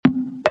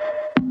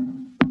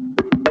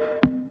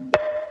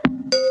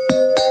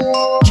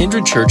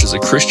Kindred Church is a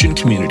Christian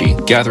community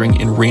gathering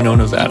in Reno,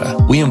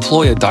 Nevada. We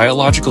employ a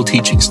dialogical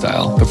teaching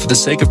style, but for the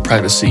sake of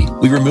privacy,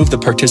 we remove the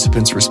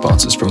participants'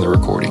 responses from the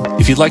recording.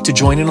 If you'd like to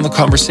join in on the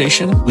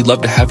conversation, we'd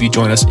love to have you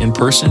join us in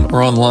person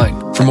or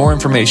online. For more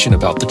information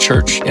about the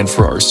church and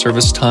for our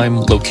service time,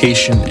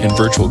 location, and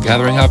virtual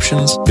gathering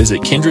options,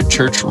 visit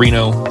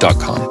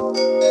kindredchurchreno.com.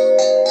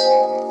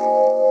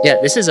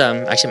 Yeah, this is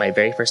actually my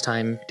very first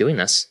time doing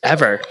this,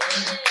 ever.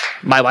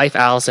 My wife,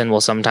 Allison,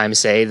 will sometimes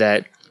say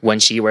that when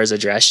she wears a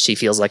dress, she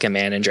feels like a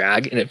man in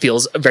drag, and it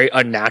feels very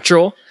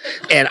unnatural,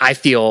 and I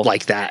feel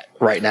like that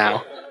right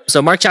now.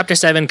 So Mark chapter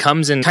 7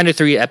 comes in kind of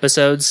 3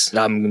 episodes.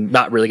 I'm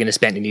not really going to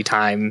spend any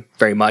time,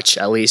 very much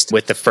at least,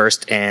 with the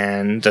first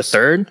and the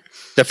third.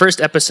 The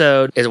first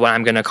episode is what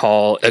I'm going to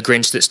call a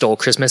Grinch that stole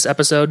Christmas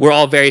episode. We're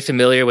all very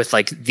familiar with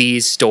like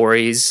these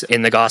stories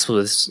in the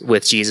Gospels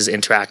with Jesus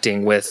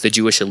interacting with the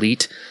Jewish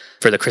elite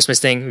for the Christmas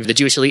thing. The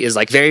Jewish elite is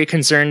like very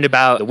concerned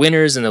about the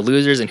winners and the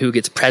losers and who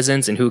gets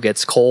presents and who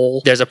gets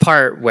coal. There's a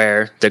part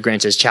where the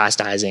Grinch is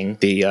chastising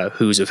the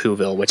Who's of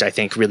Whoville, which I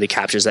think really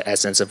captures the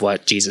essence of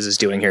what Jesus is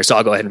doing here. So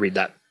I'll go ahead and read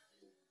that.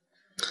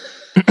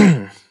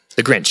 The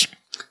Grinch.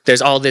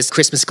 There's all this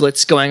Christmas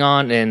glitz going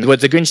on, and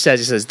what the Grinch says,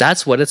 he says,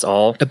 that's what it's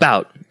all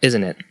about,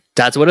 isn't it?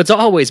 That's what it's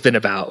always been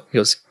about. He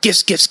goes,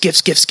 gifts, gifts,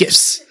 gifts, gifts,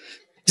 gifts.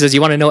 He says,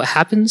 you want to know what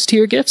happens to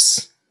your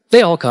gifts?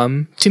 They all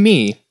come to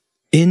me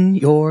in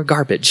your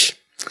garbage.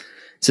 He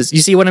says,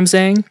 you see what I'm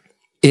saying?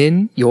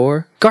 In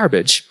your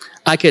garbage.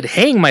 I could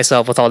hang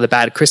myself with all the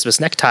bad Christmas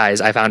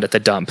neckties I found at the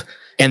dump.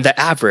 And the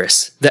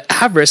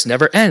avarice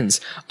never ends.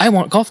 I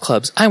want golf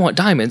clubs. I want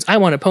diamonds. I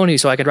want a pony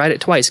so I could ride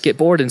it twice, get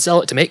bored, and sell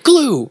it to make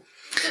glue.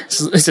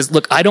 So it says,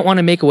 look, I don't want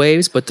to make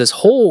waves, but this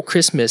whole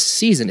Christmas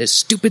season is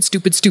stupid,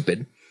 stupid,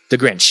 stupid. The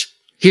Grinch.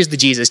 Here's the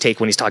Jesus take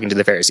when he's talking to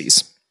the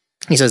Pharisees.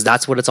 He says,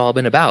 that's what it's all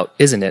been about,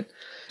 isn't it?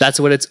 That's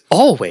what it's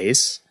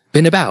always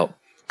been about.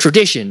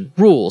 Tradition,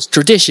 rules,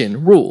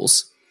 tradition,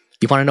 rules.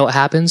 You want to know what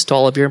happens to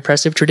all of your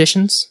impressive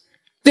traditions?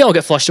 They all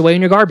get flushed away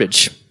in your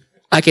garbage.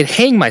 I could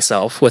hang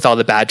myself with all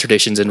the bad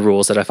traditions and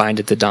rules that I find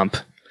at the dump.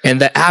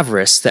 And the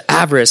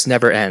avarice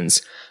never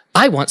ends.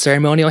 I want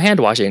ceremonial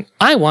hand washing.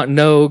 I want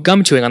no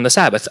gum chewing on the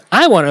Sabbath.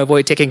 I want to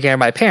avoid taking care of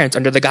my parents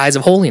under the guise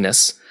of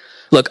holiness.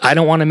 Look, I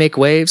don't want to make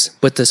waves,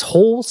 but this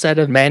whole set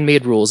of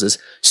man-made rules is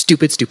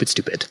stupid, stupid,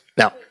 stupid.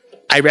 Now,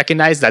 I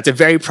recognize that's a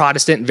very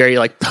Protestant, very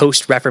like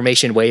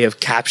post-Reformation way of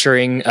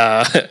capturing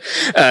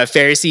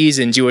Pharisees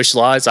and Jewish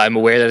laws. I'm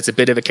aware that it's a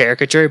bit of a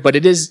caricature, but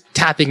it is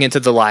tapping into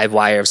the live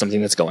wire of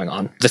something that's going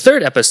on. The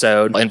third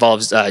episode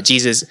involves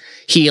Jesus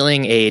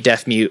healing a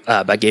deaf mute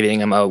by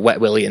giving him a wet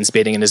willy and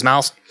spitting in his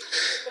mouth.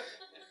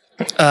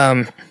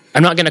 I'm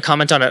not going to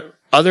comment on it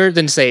other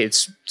than say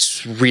it's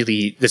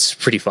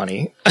pretty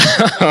funny.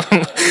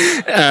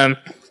 And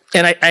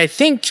I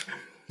think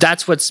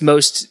that's what's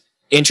most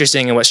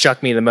interesting and what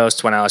struck me the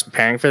most when I was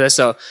preparing for this.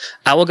 So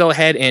I will go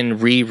ahead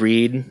and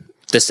reread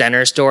the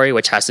center story,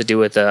 which has to do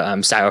with the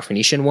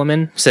Syrophoenician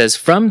woman. It says,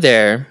 from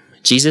there,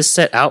 Jesus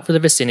set out for the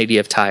vicinity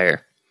of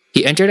Tyre.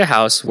 He entered a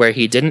house where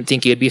he didn't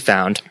think he'd be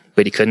found,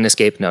 but he couldn't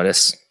escape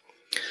notice.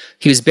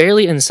 He was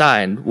barely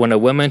inside when a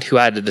woman who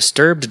had a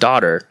disturbed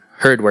daughter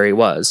heard where he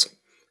was.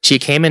 She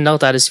came and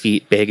knelt at his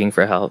feet, begging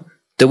for help.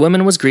 The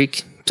woman was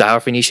Greek,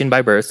 Syrophoenician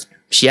by birth.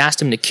 She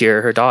asked him to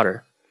cure her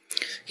daughter.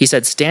 He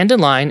said, stand in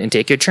line and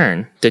take your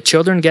turn. The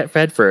children get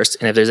fed first,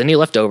 and if there's any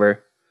left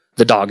over,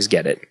 the dogs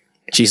get it.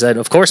 She said,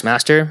 of course,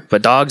 master,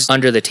 but dogs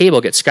under the table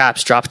get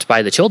scraps dropped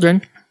by the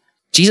children.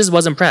 Jesus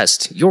was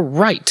impressed. You're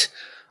right.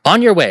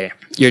 On your way.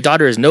 Your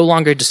daughter is no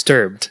longer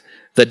disturbed.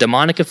 The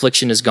demonic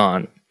affliction is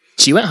gone.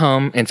 She went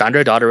home and found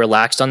her daughter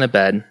relaxed on the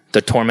bed,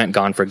 the torment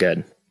gone for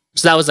good.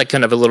 So that was like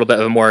kind of a little bit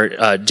of a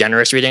more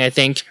generous reading, I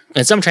think.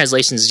 In some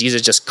translations,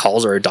 Jesus just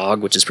calls her a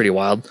dog, which is pretty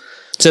wild.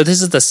 So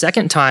this is the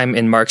second time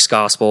in Mark's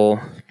gospel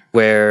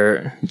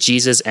where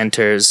Jesus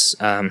enters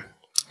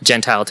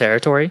Gentile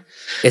territory.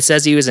 It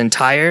says he was in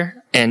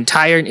Tyre, and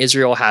Tyre and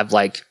Israel have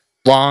like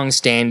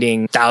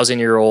long-standing,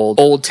 1,000-year-old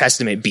Old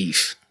Testament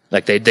beef.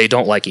 Like they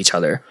don't like each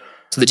other.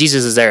 So that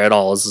Jesus is there at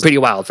all is pretty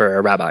wild for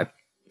a rabbi.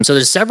 So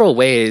there's several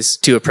ways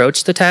to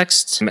approach the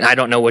text. I mean, I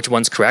don't know which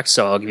one's correct,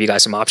 so I'll give you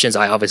guys some options.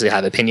 I obviously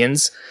have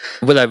opinions.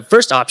 But the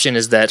first option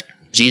is that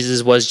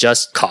Jesus was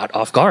just caught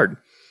off guard.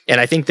 And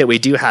I think that we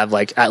do have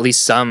like at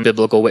least some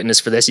biblical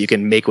witness for this. You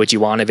can make what you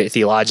want of it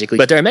theologically.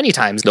 But there are many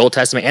times, the Old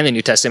Testament and the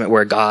New Testament,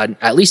 where God,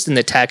 at least in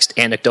the text,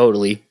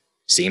 anecdotally,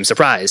 seems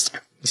surprised.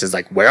 He says,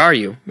 like, where are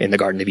you? In the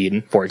Garden of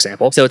Eden, for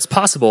example. So it's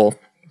possible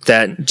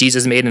that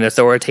Jesus made an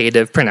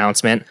authoritative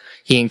pronouncement.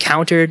 He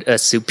encountered a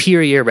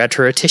superior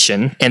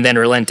rhetorician and then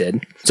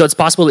relented. So it's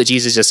possible that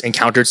Jesus just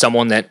encountered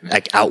someone that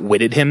like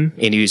outwitted him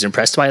and he was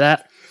impressed by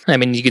that. I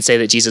mean, you could say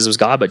that Jesus was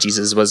God, but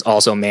Jesus was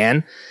also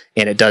man.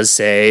 And it does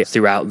say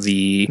throughout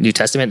the New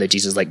Testament that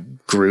Jesus like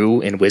grew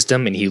in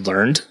wisdom and he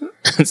learned.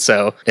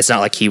 So it's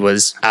not like he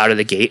was out of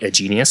the gate a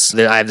genius.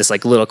 I have this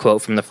like little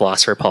quote from the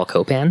philosopher Paul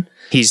Copan.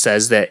 He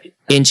says that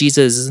In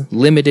Jesus'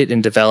 limited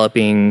and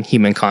developing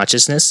human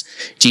consciousness,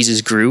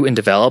 Jesus grew and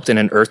developed in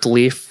an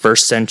earthly,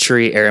 first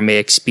century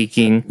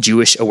Aramaic-speaking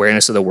Jewish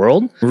awareness of the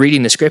world.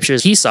 Reading the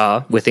scriptures, he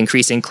saw with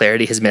increasing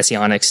clarity his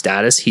messianic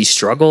status. He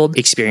struggled,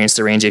 experienced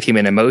the range of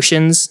human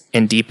emotions,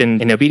 and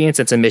deepened in obedience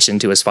and submission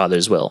to his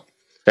Father's will.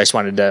 I just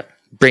wanted to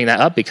bring that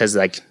up because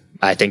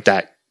I think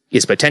that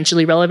is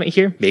potentially relevant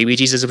here. Maybe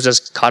Jesus was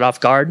just caught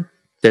off guard.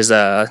 There's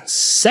a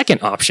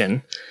second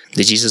option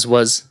that Jesus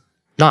was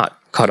not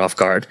caught off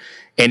guard.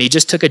 And he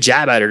just took a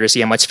jab at her to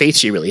see how much faith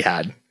she really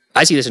had.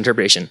 I see this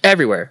interpretation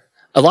everywhere.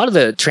 A lot of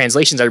the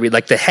translations I read,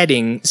 like the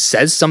heading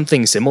says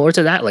something similar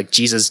to that. Like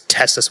Jesus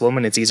tests this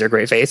woman and sees her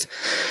great faith.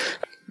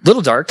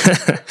 Little dark.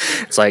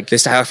 It's like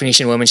this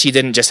Syrophoenician woman, she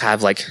didn't just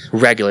have like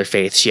regular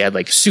faith. She had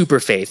like super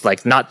faith,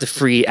 like not the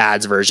free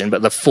ads version,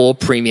 but the full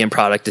premium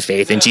product of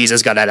faith. And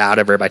Jesus got that out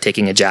of her by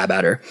taking a jab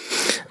at her.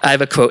 I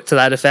have a quote to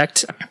that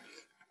effect.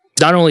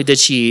 Not only did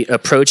she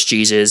approach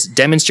Jesus,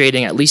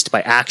 demonstrating at least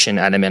by action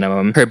at a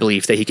minimum, her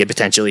belief that he could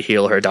potentially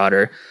heal her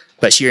daughter,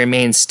 but she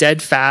remained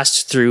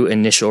steadfast through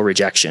initial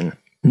rejection.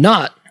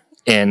 Not,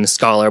 in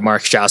scholar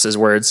Mark Strauss's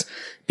words,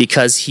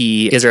 because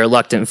he is a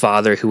reluctant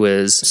father who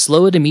is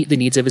slow to meet the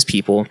needs of his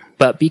people,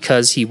 but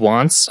because he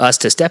wants us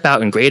to step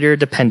out in greater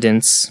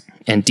dependence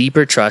and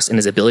deeper trust in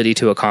his ability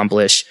to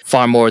accomplish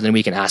far more than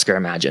we can ask or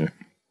imagine.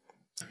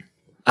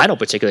 I don't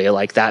particularly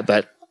like that,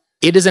 but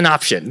it is an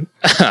option.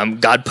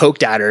 God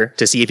poked at her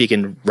to see if he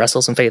can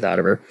wrestle some faith out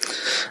of her.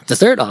 The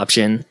third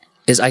option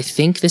is I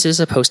think this is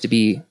supposed to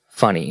be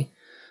funny,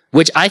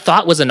 which I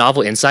thought was a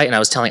novel insight. And I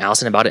was telling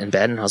Allison about it in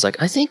bed. And I was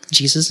like, I think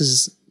Jesus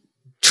is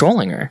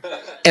trolling her.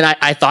 And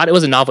I thought it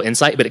was a novel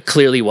insight, but it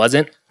clearly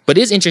wasn't. But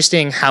it is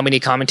interesting how many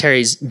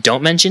commentaries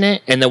don't mention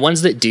it. And the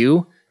ones that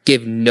do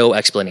give no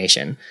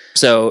explanation.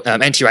 So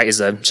N.T. Wright is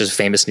just a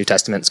famous New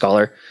Testament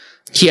scholar.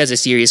 He has a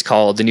series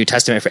called The New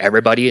Testament for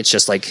Everybody. It's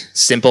just like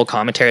simple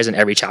commentaries in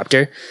every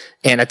chapter.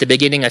 And at the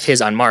beginning of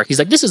his on Mark, he's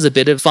like, this is a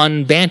bit of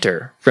fun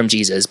banter from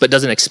Jesus, but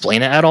doesn't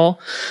explain it at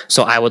all.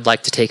 So I would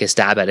like to take a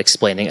stab at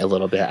explaining it a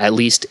little bit, at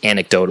least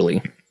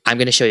anecdotally. I'm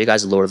going to show you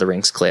guys a Lord of the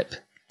Rings clip.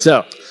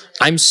 So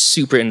I'm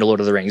super into Lord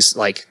of the Rings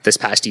like this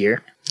past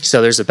year.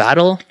 So there's a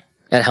battle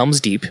at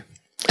Helm's Deep,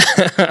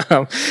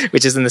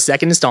 which is in the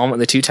second installment of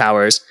The Two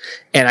Towers.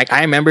 And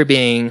I remember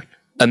being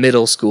a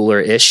middle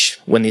schooler-ish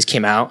when these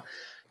came out.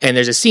 And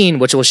there's a scene,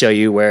 which we'll show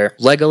you, where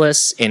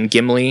Legolas and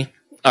Gimli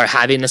are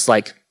having this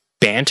like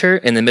banter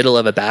in the middle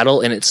of a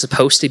battle, and it's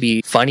supposed to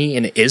be funny,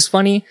 and it is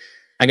funny.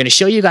 I'm going to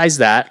show you guys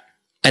that,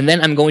 and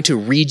then I'm going to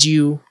read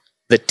you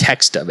the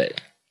text of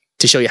it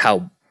to show you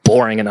how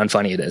boring and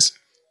unfunny it is.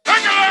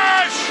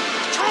 Legolas!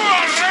 Through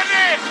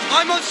already!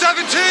 I'm on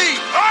 17!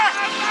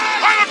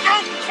 I don't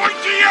know,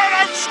 pointy out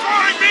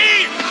outscoring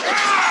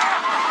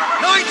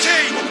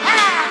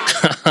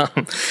me!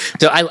 19!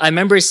 So I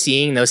remember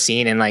seeing those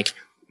scenes and like,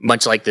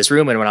 much like this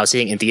room, and when I was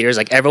seeing it in theaters,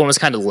 like everyone was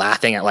kind of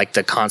laughing at like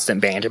the constant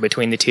banter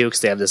between the two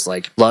because they have this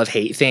like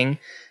love-hate thing.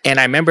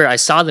 And I remember I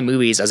saw the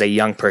movies as a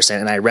young person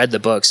and I read the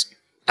books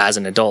as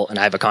an adult, and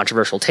I have a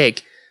controversial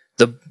take.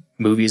 The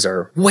movies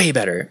are way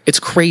better. It's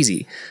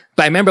crazy.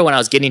 But I remember when I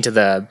was getting to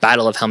the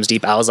Battle of Helm's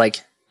Deep, I was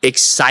like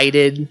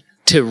excited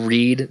to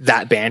read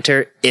that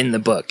banter in the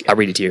book. I'll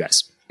read it to you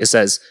guys. It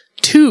says,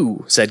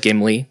 "Two," said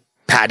Gimli,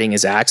 patting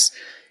his axe.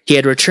 He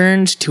had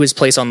returned to his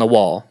place on the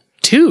wall.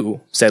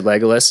 "Two," said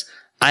Legolas.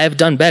 "I have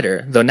done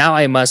better, though now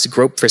I must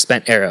grope for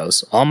spent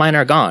arrows. All mine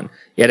are gone,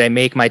 yet I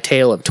make my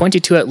tale of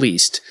 22 at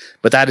least,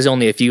 but that is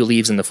only a few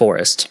leaves in the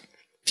forest."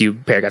 A few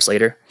paragraphs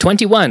later,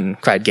 21,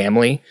 cried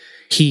Gimli.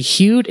 He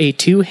hewed a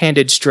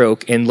two-handed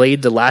stroke and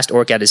laid the last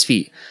orc at his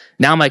feet.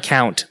 Now my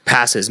count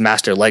passes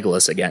Master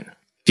Legolas again.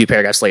 A few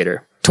paragraphs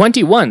later,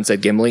 21,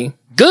 said Gimli.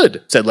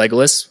 Good, said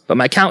Legolas, but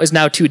my count is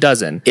now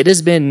 24. It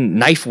has been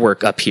knife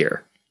work up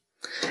here.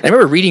 I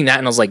remember reading that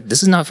and I was like,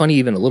 this is not funny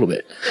even a little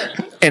bit.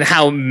 And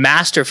how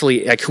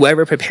masterfully, like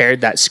whoever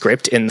prepared that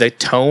script and the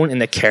tone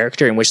and the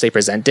character in which they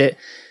present it,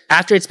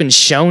 after it's been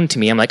shown to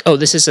me, I'm like, oh,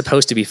 this is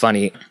supposed to be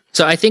funny.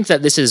 So I think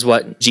that this is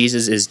what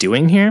Jesus is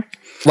doing here.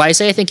 Why I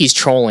say I think he's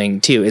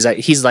trolling too is that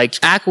he's like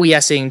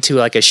acquiescing to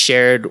like a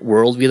shared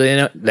worldview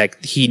that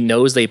like he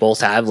knows they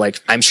both have.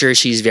 Like I'm sure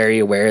she's very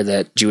aware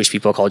that Jewish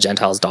people call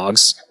Gentiles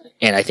dogs.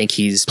 And I think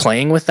he's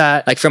playing with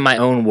that. Like from my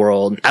own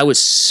world, I was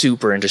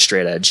super into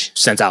straight edge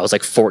since I was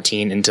like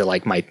 14 into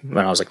like when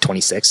I was like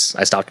 26,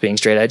 I stopped being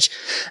straight edge.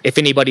 If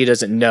anybody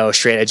doesn't know,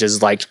 straight edge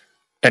is like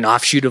an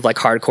offshoot of like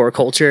hardcore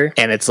culture.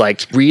 And it's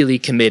like really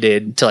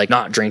committed to like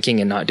not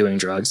drinking and not doing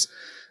drugs.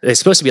 It's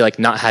supposed to be like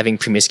not having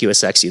promiscuous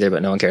sex either,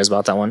 but no one cares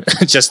about that one.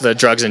 Just the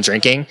drugs and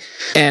drinking.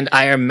 And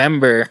I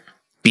remember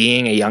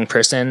being a young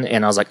person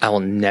and I was like, I will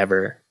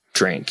never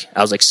drink.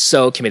 I was like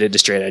so committed to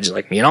straight edge.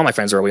 Like me and all my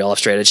friends we all have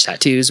straight edge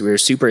tattoos. We were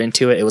super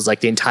into it. It was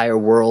like the entire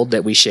world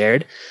that we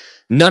shared.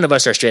 None of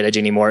us are straight edge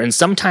anymore. And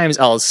sometimes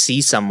I'll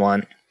see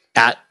someone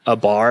at a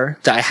bar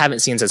that I haven't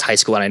seen since high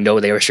school and I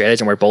know they were straight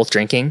edge and we're both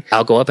drinking.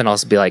 I'll go up and I'll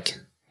be like,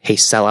 hey,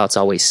 sellouts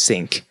always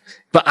sink.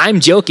 But I'm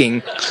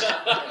joking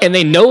and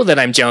they know that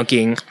I'm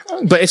joking.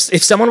 But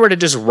if someone were to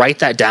just write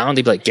that down,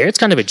 they'd be like, Garrett's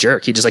kind of a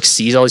jerk. He just like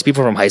sees all these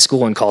people from high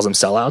school and calls them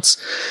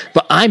sellouts.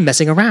 But I'm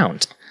messing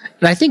around.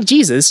 And I think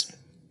Jesus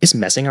is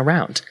messing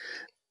around.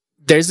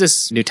 There's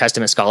this New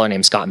Testament scholar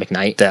named Scott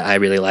McKnight that I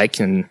really like.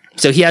 And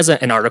so he has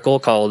an article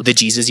called The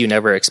Jesus You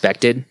Never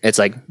Expected. It's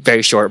like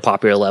very short,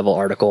 popular level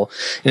article.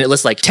 And it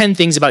lists like 10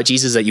 things about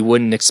Jesus that you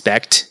wouldn't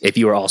expect if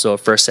you were also a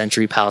first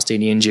century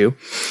Palestinian Jew.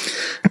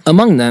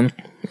 Among them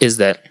is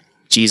that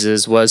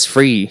Jesus was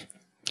free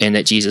and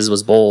that Jesus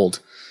was bold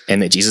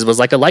and that Jesus was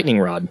like a lightning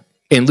rod.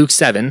 In Luke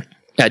 7,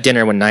 at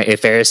dinner one night, a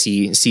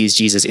Pharisee sees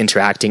Jesus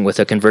interacting with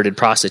a converted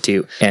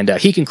prostitute. And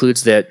he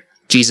concludes that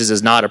Jesus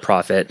is not a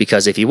prophet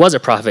because if he was a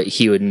prophet,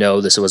 he would know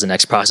this was an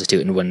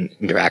ex-prostitute and wouldn't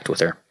interact with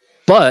her.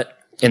 But,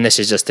 and this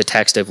is just the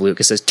text of Luke,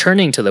 it says,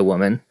 turning to the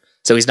woman.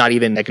 So he's not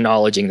even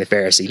acknowledging the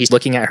Pharisee. He's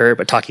looking at her,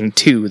 but talking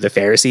to the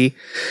Pharisee.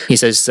 He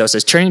says, so it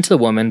says, turning to the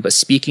woman, but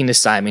speaking to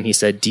Simon, he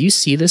said, do you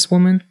see this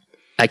woman?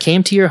 I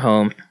came to your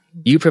home.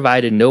 You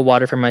provided no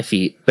water for my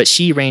feet, but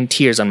she rained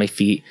tears on my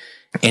feet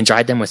and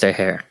dried them with her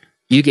hair.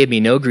 You gave me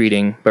no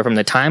greeting, but from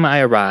the time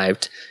I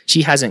arrived,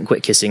 she hasn't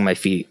quit kissing my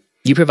feet.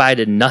 You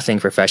provided nothing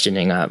for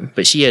freshening up,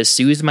 but she has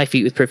soothed my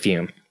feet with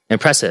perfume.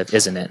 Impressive,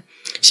 isn't it?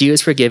 She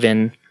was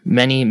forgiven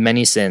many,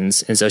 many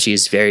sins, and so she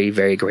is very,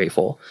 very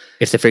grateful.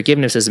 If the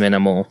forgiveness is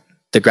minimal,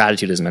 the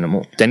gratitude is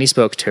minimal. Then he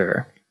spoke to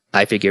her,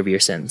 I forgive your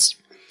sins.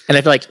 And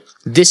I feel like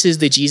this is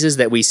the Jesus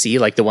that we see,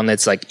 like the one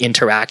that's like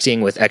interacting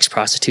with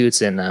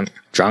ex-prostitutes and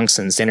drunks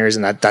and sinners,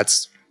 and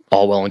that's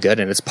all well and good,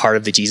 and it's part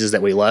of the Jesus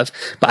that we love.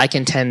 But I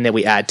contend that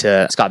we add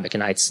to Scott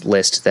McKnight's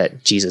list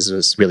that Jesus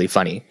was really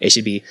funny. It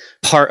should be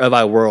part of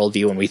our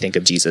worldview when we think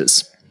of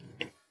Jesus.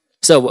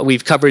 So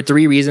we've covered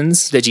 3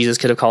 reasons that Jesus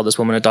could have called this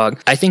woman a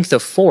dog. I think the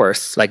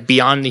 4th, like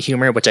beyond the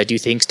humor, which I do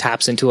think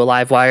taps into a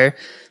live wire,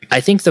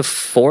 I think the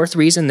 4th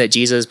reason that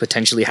Jesus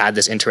potentially had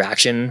this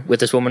interaction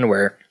with this woman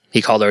where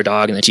he called her a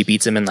dog and then she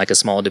beats him in like a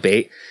small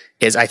debate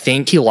is I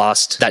think he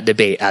lost that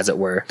debate, as it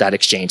were, that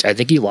exchange. I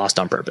think he lost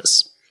on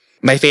purpose.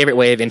 My favorite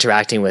way of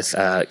interacting with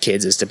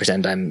kids is to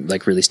pretend I'm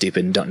like really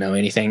stupid and don't know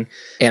anything.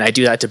 And I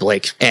do that to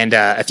Blake. And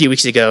a few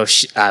weeks ago,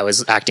 I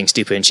was acting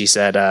stupid and she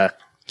said,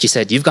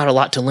 you've got a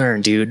lot to learn,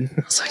 dude.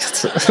 I was like,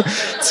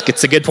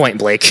 it's a good point,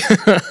 Blake.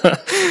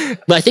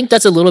 But I think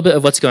that's a little bit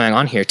of what's going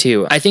on here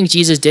too. I think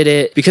Jesus did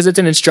it because it's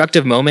an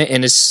instructive moment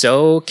and is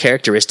so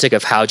characteristic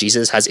of how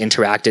Jesus has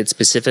interacted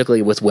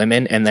specifically with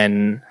women and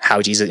then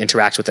how Jesus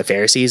interacts with the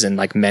Pharisees and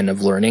like men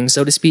of learning,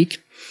 so to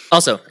speak.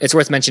 Also, it's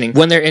worth mentioning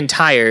when they're in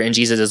Tyre and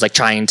Jesus is like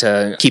trying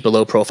to keep a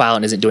low profile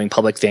and isn't doing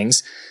public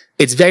things,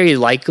 it's very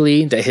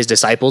likely that his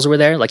disciples were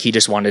there. Like he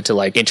just wanted to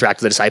like interact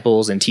with the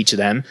disciples and teach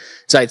them.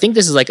 So I think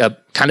this is like a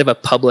kind of a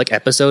public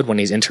episode when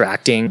he's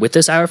interacting with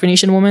this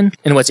Syrophoenician woman.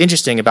 And what's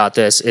interesting about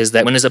this is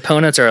that when his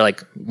opponents are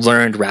like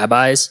learned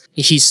rabbis,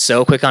 he's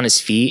so quick on his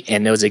feet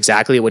and knows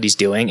exactly what he's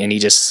doing. And he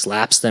just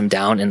slaps them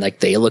down and like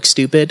they look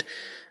stupid.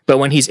 But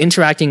when he's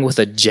interacting with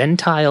a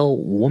Gentile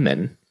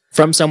woman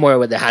from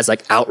somewhere that has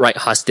like outright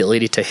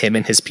hostility to him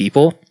and his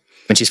people,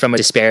 when she's from a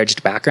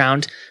disparaged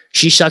background,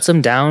 she shuts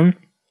him down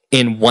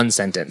in one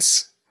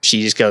sentence.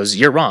 She just goes,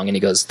 you're wrong. And he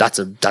goes, that's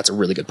a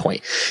really good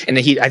point. And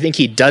I think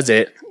he does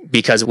it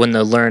because when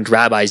the learned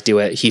rabbis do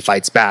it, he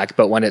fights back.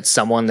 But when it's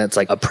someone that's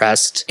like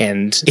oppressed,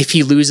 and if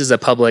he loses a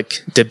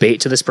public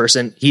debate to this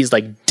person, he's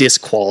like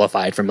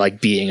disqualified from like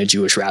being a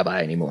Jewish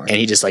rabbi anymore. And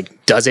he just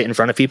like does it in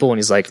front of people and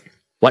he's like,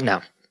 what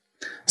now?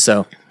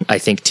 So I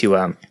think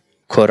to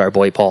quote our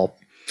boy Paul,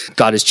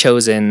 God has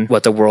chosen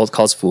what the world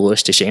calls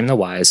foolish to shame the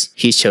wise.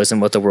 He's chosen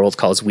what the world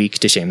calls weak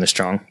to shame the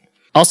strong.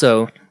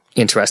 Also,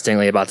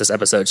 interestingly about this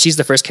episode, she's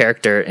the first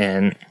character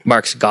in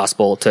Mark's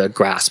gospel to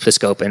grasp the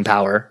scope and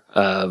power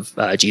of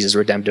Jesus'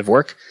 redemptive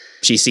work.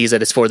 She sees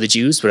that it's for the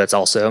Jews, but it's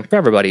also for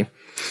everybody.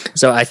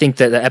 So I think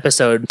that the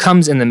episode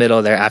comes in the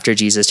middle there after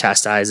Jesus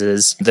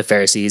chastises the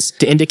Pharisees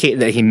to indicate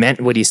that he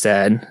meant what he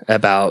said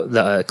about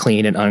the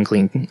clean and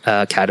unclean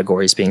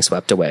categories being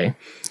swept away.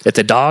 That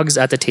the dogs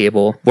at the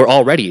table were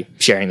already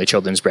sharing the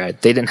children's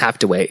bread. They didn't have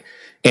to wait.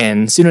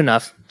 And soon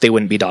enough, they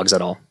wouldn't be dogs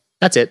at all.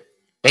 That's it.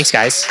 Thanks,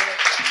 guys.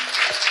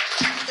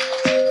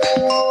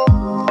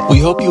 We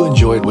hope you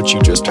enjoyed what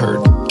you just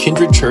heard.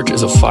 Kindred Church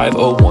is a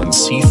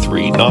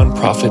 501c3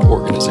 nonprofit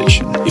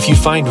organization. If you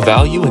find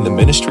value in the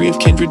ministry of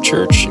Kindred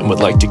Church and would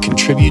like to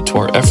contribute to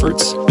our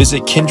efforts,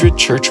 visit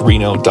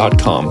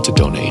kindredchurchreno.com to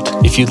donate.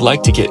 If you'd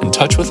like to get in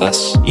touch with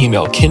us,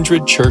 email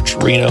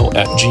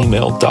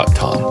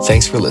kindredchurchreno@gmail.com.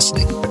 Thanks for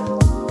listening.